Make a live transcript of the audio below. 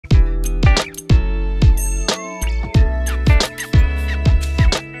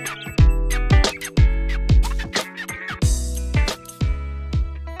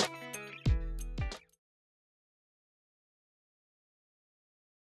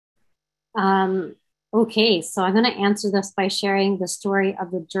Um, okay, so I'm going to answer this by sharing the story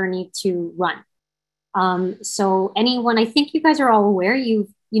of the journey to run. So anyone, I think you guys are all aware,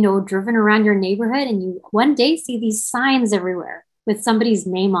 driven around your neighborhood and you one day see these signs everywhere with somebody's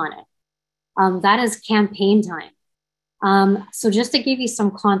name on it. That is campaign time. So just to give you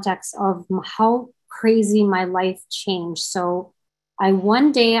some context of how crazy my life changed. So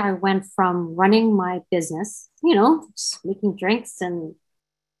one day I went from running my business, just making drinks and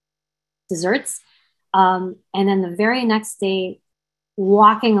desserts. And then the very next day,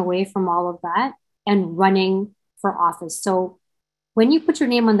 walking away from all of that and running for office. So when you put your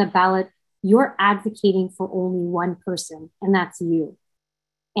name on the ballot, you're advocating for only one person, and that's you.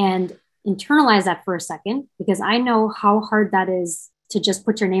 And internalize that for a second, because I know how hard that is to just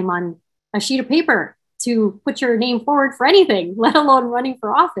put your name on a sheet of paper, to put your name forward for anything, let alone running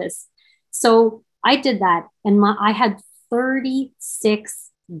for office. So I did that, and I had 36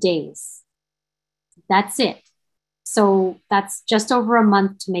 days. That's it. So that's just over a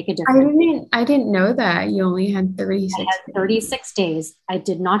month to make a I difference. didn't know that you only had I 36 had days. 36 days. I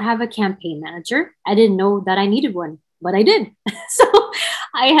did not have a campaign manager. I didn't know that I needed one, but I did. So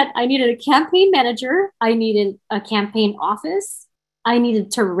I needed a campaign manager. I needed a campaign office. I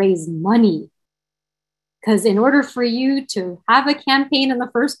needed to raise money, because in order for you to have a campaign in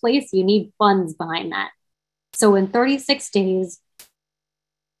the first place, you need funds behind that. So in 36 days,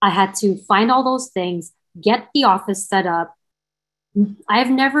 I had to find all those things, get the office set up.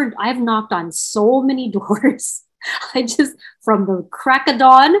 I've knocked on so many doors. I just, from the crack of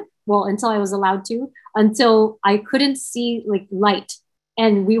dawn, well, until I was allowed to, until I couldn't see like light.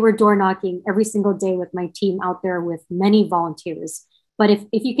 And we were door knocking every single day with my team out there with many volunteers. But if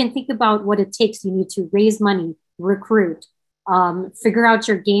you can think about what it takes, you need to raise money, recruit, figure out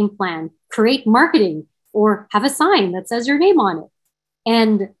your game plan, create marketing, or have a sign that says your name on it.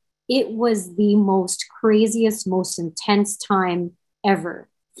 And it was the most craziest, most intense time ever.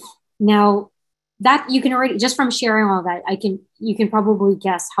 Now, that you can already, just from sharing all that, you can probably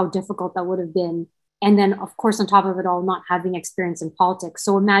guess how difficult that would have been. And then, of course, on top of it all, not having experience in politics.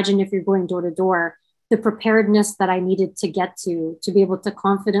 So imagine if you're going door to door, the preparedness that I needed to get to be able to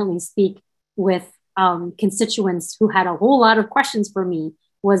confidently speak with constituents who had a whole lot of questions for me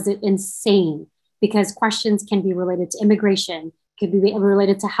was insane, because questions can be related to immigration, could be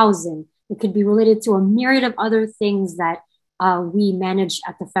related to housing, it could be related to a myriad of other things that we manage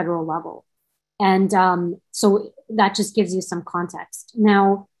at the federal level. And so that just gives you some context.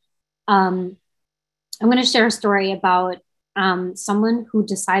 Now, um, I'm going to share a story about someone who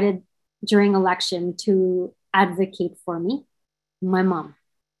decided during election to advocate for me. My mom.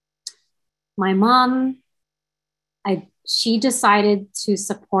 My mom, she decided to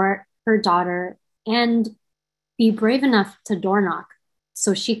support her daughter and be brave enough to door knock.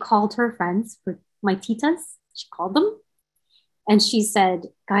 So she called her friends, for my titas. She called them and she said,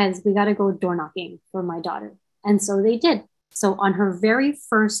 guys, we got to go door knocking for my daughter. And so they did. So on her very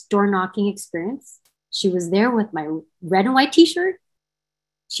first door knocking experience, she was there with my red and white t-shirt.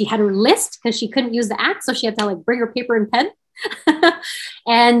 She had her list because she couldn't use the app. So she had to like bring her paper and pen.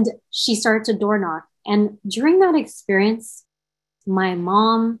 And she started to door knock. And during that experience, my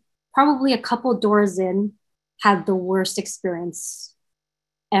mom, probably a couple doors in, had the worst experience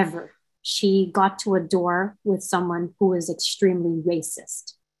ever. She got to a door with someone who was extremely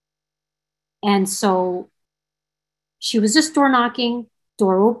racist. And so she was just door knocking,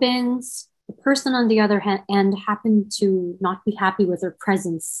 door opens. The person on the other end happened to not be happy with her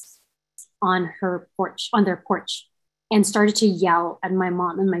presence on her porch, on their porch, and started to yell at my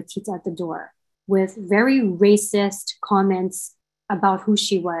mom and my tita at the door with very racist comments about who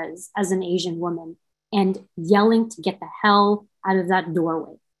she was as an Asian woman, and yelling to get the hell out of that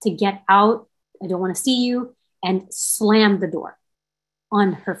doorway, to get out. I don't want to see you, and slammed the door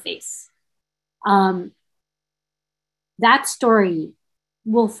on her face. Um, that story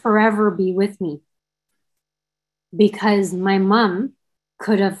will forever be with me, because my mom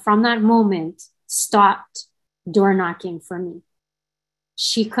could have, from that moment, stopped door knocking for me.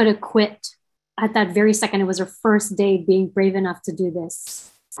 She could have quit at that very second. It was her first day being brave enough to do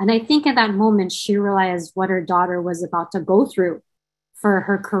this. And I think at that moment, she realized what her daughter was about to go through for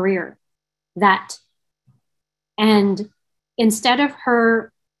her career. That, and instead of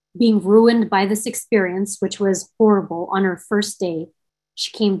her being ruined by this experience, which was horrible on her first day,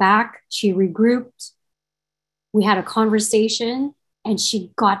 she came back, she regrouped, we had a conversation, and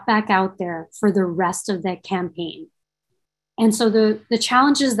she got back out there for the rest of that campaign. And so the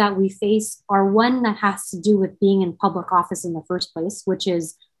challenges that we face are one that has to do with being in public office in the first place, which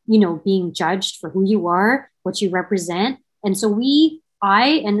is, being judged for who you are, what you represent. And so we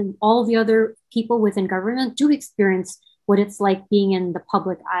I and all the other people within government do experience what it's like being in the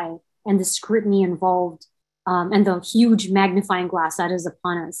public eye and the scrutiny involved, and the huge magnifying glass that is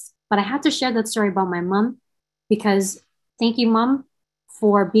upon us. But I had to share that story about my mom because thank you, mom,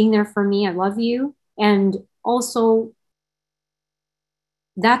 for being there for me. I love you. And also,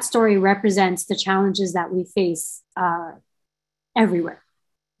 that story represents the challenges that we face everywhere.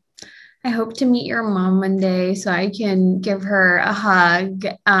 I hope to meet your mom one day so I can give her a hug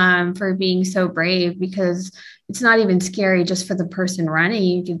for being so brave because it's not even scary just for the person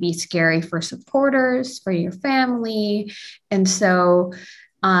running. It could be scary for supporters, for your family. And so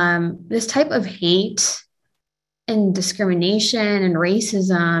this type of hate and discrimination and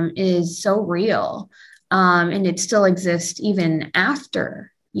racism is so real. And it still exists even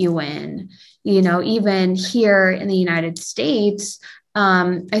after you win. You know, even here in the United States,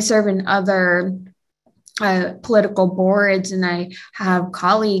 I serve in other political boards, and I have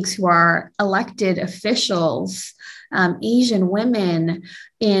colleagues who are elected officials, Asian women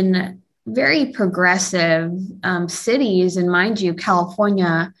in very progressive cities. And mind you,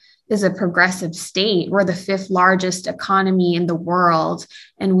 California is a progressive state. We're the fifth largest economy in the world,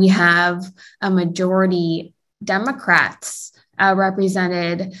 and we have a majority Democrats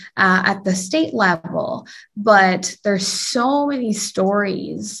represented at the state level. But there's so many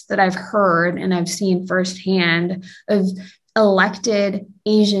stories that I've heard and I've seen firsthand of elected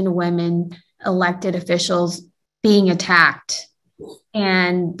Asian women, elected officials being attacked.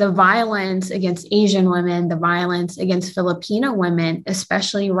 And the violence against Asian women, the violence against Filipino women,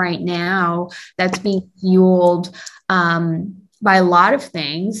 especially right now, that's being fueled by a lot of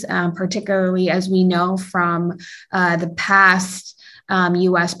things, particularly as we know from the past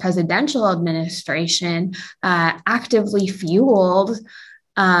US presidential administration, actively fueled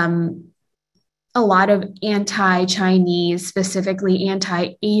a lot of anti-Chinese, specifically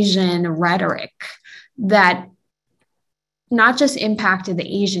anti-Asian rhetoric that not just impacted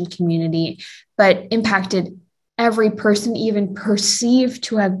the Asian community, but impacted every person even perceived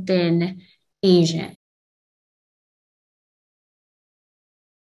to have been Asian.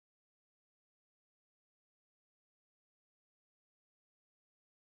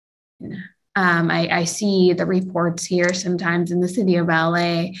 I see the reports here sometimes in the city of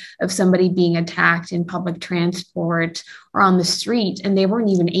LA of somebody being attacked in public transport or on the street, and they weren't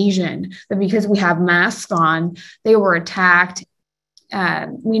even Asian, but because we have masks on, they were attacked.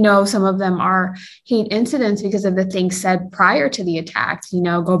 We know some of them are hate incidents because of the things said prior to the attacks, you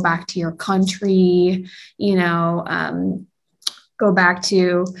know, go back to your country, you know, go back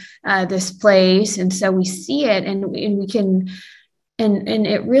to this place. And so we see it and we can, and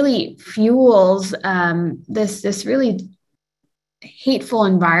it really fuels this really hateful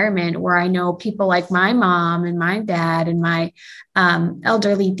environment where I know people like my mom and my dad and my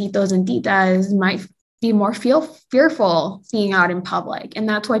elderly titos and titas might be more fearful being out in public. And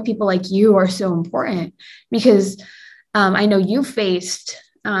that's why people like you are so important, because I know you faced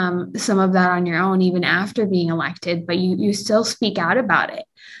some of that on your own, even after being elected, but you still speak out about it.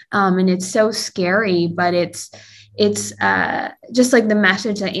 And it's so scary, but it's just like the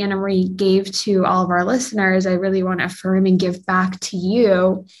message that Anna Marie gave to all of our listeners. I really want to affirm and give back to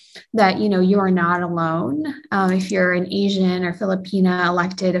you that, you know, you are not alone. If you're an Asian or Filipina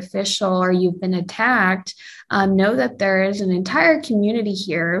elected official or you've been attacked, know that there is an entire community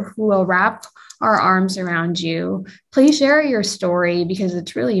here who will wrap our arms around you. Please share your story, because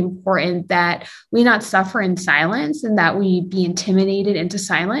it's really important that we not suffer in silence and that we be intimidated into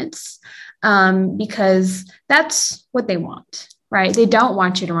silence. Because that's what they want, right? They don't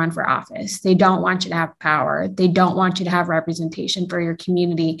want you to run for office. They don't want you to have power. They don't want you to have representation for your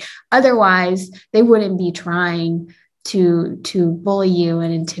community. Otherwise, they wouldn't be trying to bully you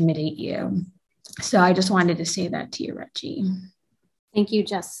and intimidate you. So I just wanted to say that to you, Rechie. Thank you,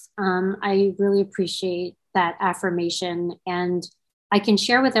 Jess. I really appreciate that affirmation, and I can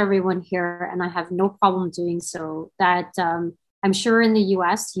share with everyone here, and I have no problem doing so, that I'm sure in the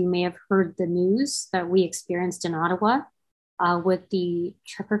US, you may have heard the news that we experienced in Ottawa with the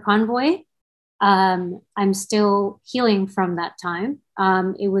trucker convoy. I'm still healing from that time.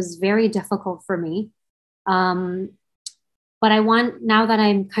 It was very difficult for me. But I want, now that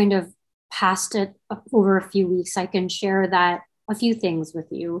I'm kind of past it over a few weeks, I can share that a few things with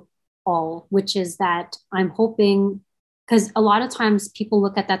you all, which is that I'm hoping, because a lot of times people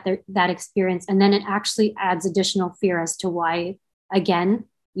look at that experience and then it actually adds additional fear as to why, again,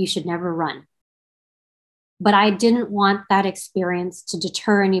 you should never run. But I didn't want that experience to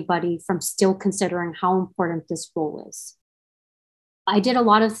deter anybody from still considering how important this role is. I did a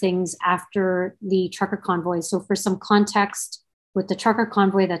lot of things after the trucker convoy. So for some context, with the trucker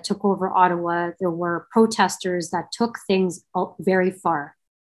convoy that took over Ottawa, there were protesters that took things very far.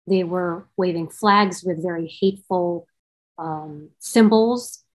 They were waving flags with very hateful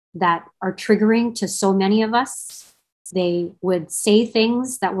symbols that are triggering to so many of us. They would say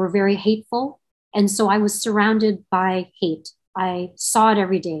things that were very hateful. And so I was surrounded by hate. I saw it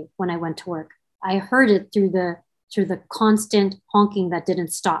every day when I went to work. I heard it through the constant honking that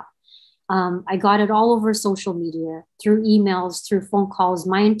didn't stop. I got it all over social media, through emails, through phone calls.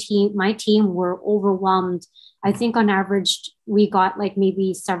 My team were overwhelmed. I think on average, we got like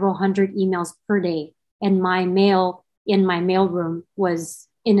maybe several hundred emails per day. And my mail in my mailroom was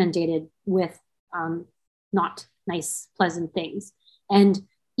inundated with not nice, pleasant things. And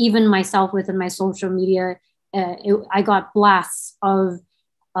even myself within my social media, I got blasts of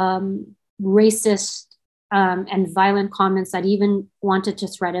racist and violent comments that even wanted to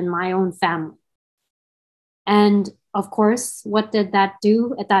threaten my own family. And of course, what did that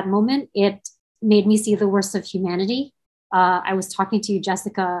do at that moment? It made me see the worst of humanity. I was talking to you,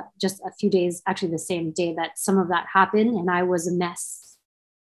 Jessica, just a few days, actually the same day that some of that happened, and I was a mess.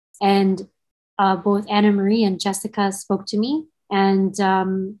 And both Anna Marie and Jessica spoke to me, and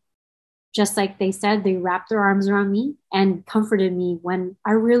just like they said, they wrapped their arms around me and comforted me when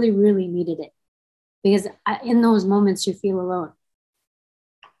I really, really needed it. Because in those moments, you feel alone.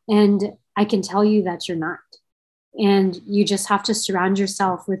 And I can tell you that you're not. And you just have to surround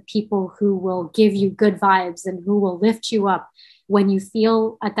yourself with people who will give you good vibes and who will lift you up when you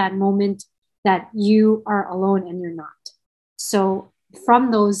feel at that moment that you are alone and you're not. So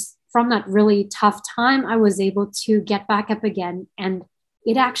from that really tough time, I was able to get back up again. And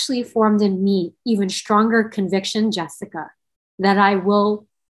it actually formed in me even stronger conviction, Jessica, that I will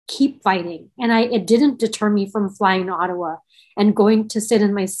keep fighting. And it didn't deter me from flying to Ottawa and going to sit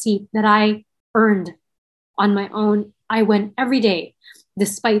in my seat that I earned on my own. I went every day,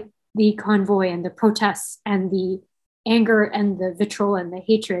 despite the convoy and the protests and the anger and the vitriol and the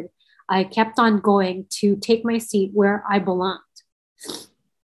hatred. I kept on going to take my seat where I belonged.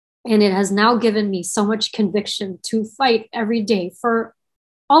 And it has now given me so much conviction to fight every day for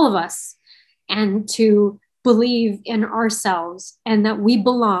all of us and to believe in ourselves and that we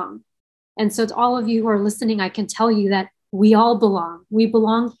belong. And so to all of you who are listening, I can tell you that we all belong. We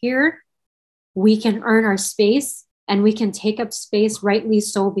belong here. We can earn our space and we can take up space, rightly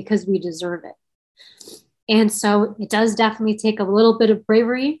so, because we deserve it. And so it does definitely take a little bit of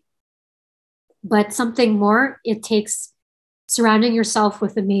bravery, but something more. It takes surrounding yourself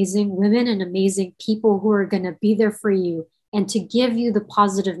with amazing women and amazing people who are going to be there for you and to give you the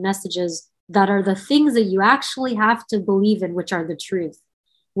positive messages that are the things that you actually have to believe in, which are the truth.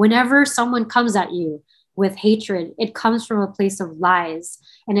 Whenever someone comes at you with hatred, it comes from a place of lies,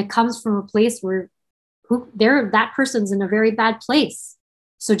 and it comes from a place where that person's in a very bad place.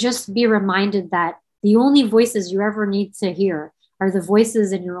 So just be reminded that the only voices you ever need to hear are the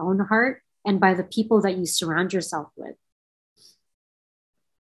voices in your own heart and by the people that you surround yourself with.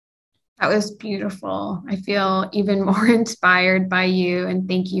 That was beautiful. I feel even more inspired by you, and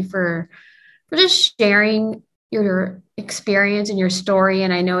thank you for just sharing your experience and your story.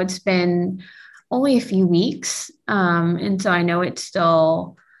 And I know it's been only a few weeks. And so I know it's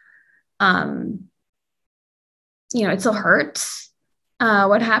still, it still hurts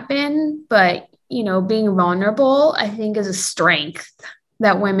what happened, but, being vulnerable, I think, is a strength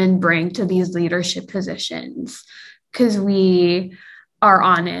that women bring to these leadership positions, because we are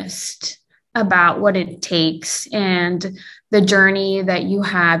honest about what it takes, and the journey that you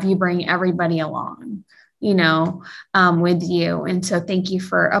bring everybody along, with you. And so thank you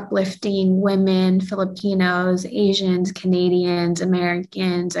for uplifting women, Filipinos, Asians, Canadians,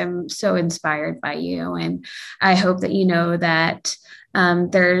 Americans. I'm so inspired by you. And I hope that you know that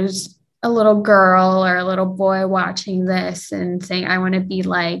there's a little girl or a little boy watching this and saying, I want to be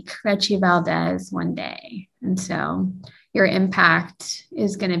like Rechie Valdez one day. And so your impact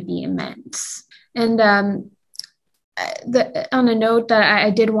is going to be immense. And on a note that I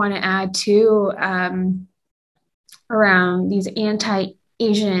did want to add too, around these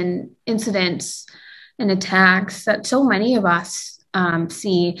anti-Asian incidents and attacks that so many of us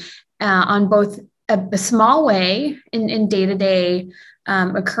see on both a small way in day-to-day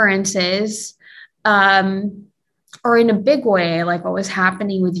occurrences, or in a big way, like what was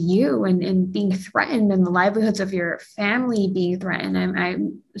happening with you and being threatened, and the livelihoods of your family being threatened.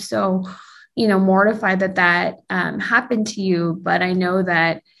 I'm so, mortified that happened to you, but I know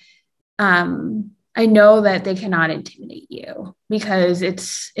that they cannot intimidate you, because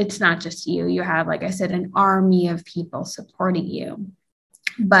it's not just you. You have, like I said, an army of people supporting you.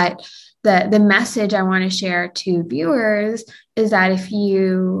 But the message I want to share to viewers is that if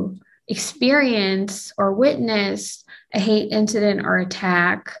you experience or witness a hate incident or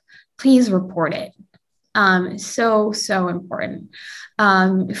attack, please report it. So important.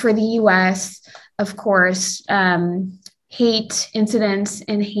 For the US, of course, hate incidents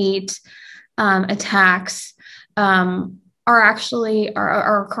and hate attacks are actually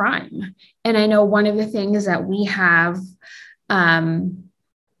are a crime. And I know one of the things that we have a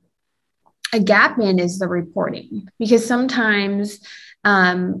gap in is the reporting, because sometimes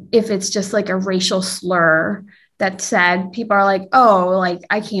if it's just like a racial slur that said, people are like, oh, like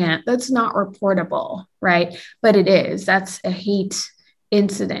I can't, that's not reportable, right? But it is. That's a hate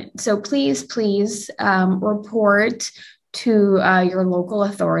incident. So please report to your local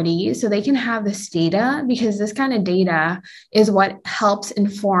authorities so they can have this data, because this kind of data is what helps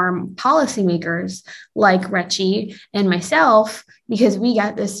inform policymakers like Rechie and myself, because we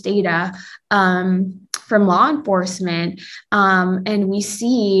got this data from law enforcement, and we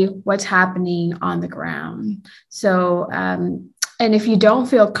see what's happening on the ground. So, and if you don't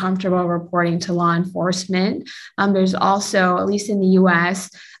feel comfortable reporting to law enforcement, there's also, at least in the US,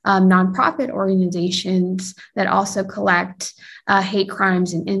 nonprofit organizations that also collect hate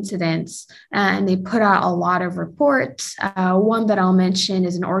crimes and incidents, and they put out a lot of reports. One that I'll mention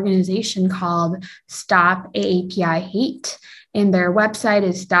is an organization called Stop AAPI Hate, and their website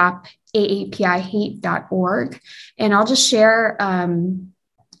is stopaapihate.org. And I'll just share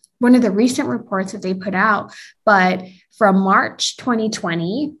one of the recent reports that they put out, but from March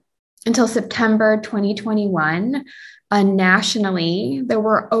 2020 until September 2021, nationally, there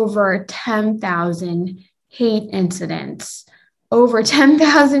were over 10,000 hate incidents,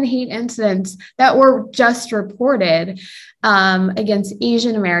 that were just reported against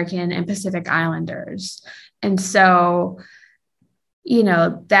Asian American and Pacific Islanders. And so, you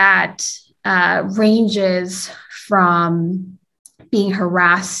know, that ranges from being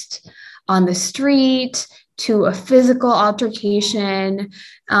harassed on the street to a physical altercation,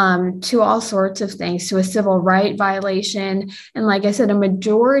 to all sorts of things, to a civil right violation. And like I said, a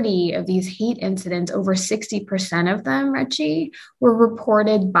majority of these hate incidents, over 60% of them, Rechie, were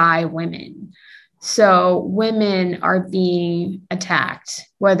reported by women. So women are being attacked,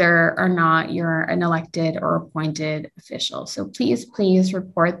 whether or not you're an elected or appointed official. So please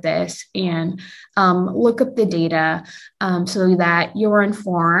report this and look up the data so that you're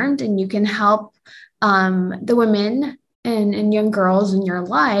informed and you can help the women and young girls in your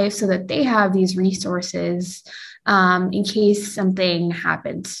life so that they have these resources in case something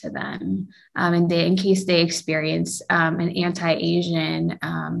happens to them, and in case they experience an anti-Asian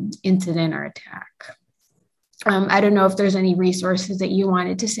incident or attack. I don't know if there's any resources that you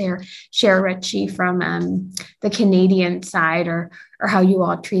wanted to say or share, Rechie, from the Canadian side, or how you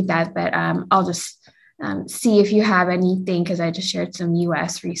all treat that, but I'll just see if you have anything, because I just shared some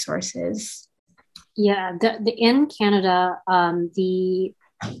US resources. Yeah, in Canada, I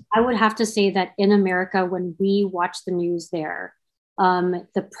would have to say that in America, when we watch the news there,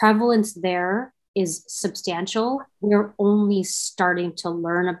 the prevalence there is substantial. We're only starting to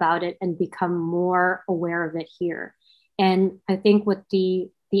learn about it and become more aware of it here. And I think with the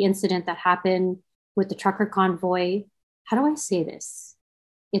incident that happened with the trucker convoy, how do I say this?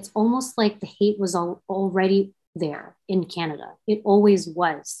 It's almost like the hate was already there in Canada. It always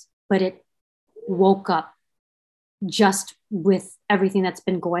was, but it woke up just with everything that's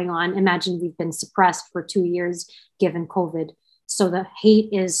been going on. Imagine we've been suppressed for 2 years given COVID. So the hate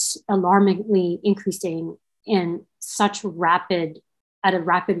is alarmingly increasing in at a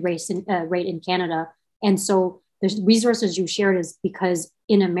rapid rate in Canada. And so the resources you shared is because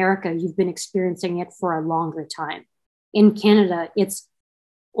in America, you've been experiencing it for a longer time. In Canada, it's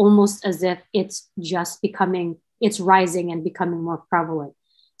almost as if it's rising and becoming more prevalent.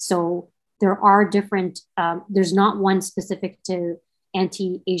 So there are different, there's not one specific to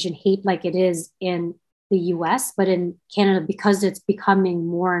anti-Asian hate like it is in the US, but in Canada, because it's becoming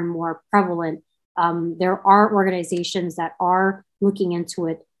more and more prevalent, there are organizations that are looking into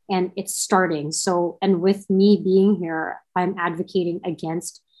it, and it's starting. So, and with me being here, I'm advocating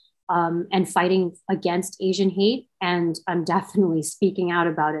against and fighting against Asian hate, and I'm definitely speaking out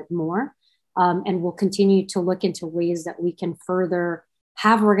about it more. And we'll continue to look into ways that we can further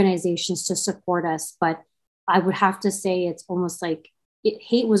have organizations to support us. But I would have to say it's almost like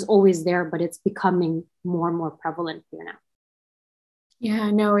hate was always there, but it's becoming more and more prevalent here now. Yeah,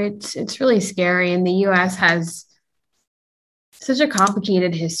 no, it's really scary. And the US has such a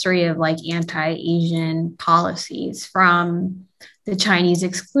complicated history of like anti-Asian policies, from the Chinese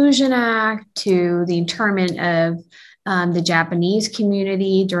Exclusion Act to the internment of the Japanese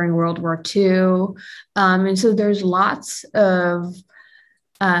community during World War II. And so there's lots of,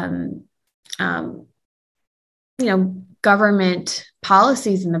 um, um, government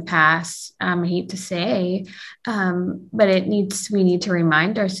policies in the past, I hate to say, but we need to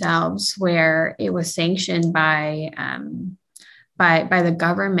remind ourselves where it was sanctioned by the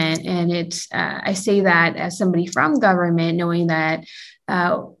government. And I say that as somebody from government, knowing that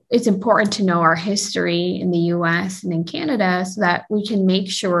it's important to know our history in the US and in Canada so that we can make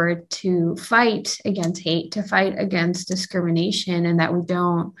sure to fight against hate, to fight against discrimination, and that we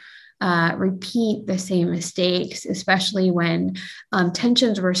don't repeat the same mistakes, especially when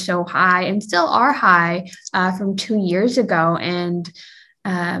tensions were so high and still are high from 2 years ago. And,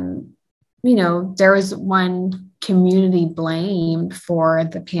 there was one community blamed for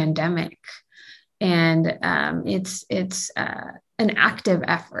the pandemic. And it's an active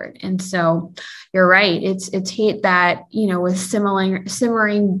effort. And so you're right. It's hate that, was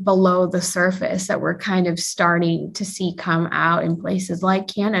simmering below the surface that we're kind of starting to see come out in places like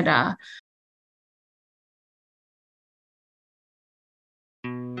Canada.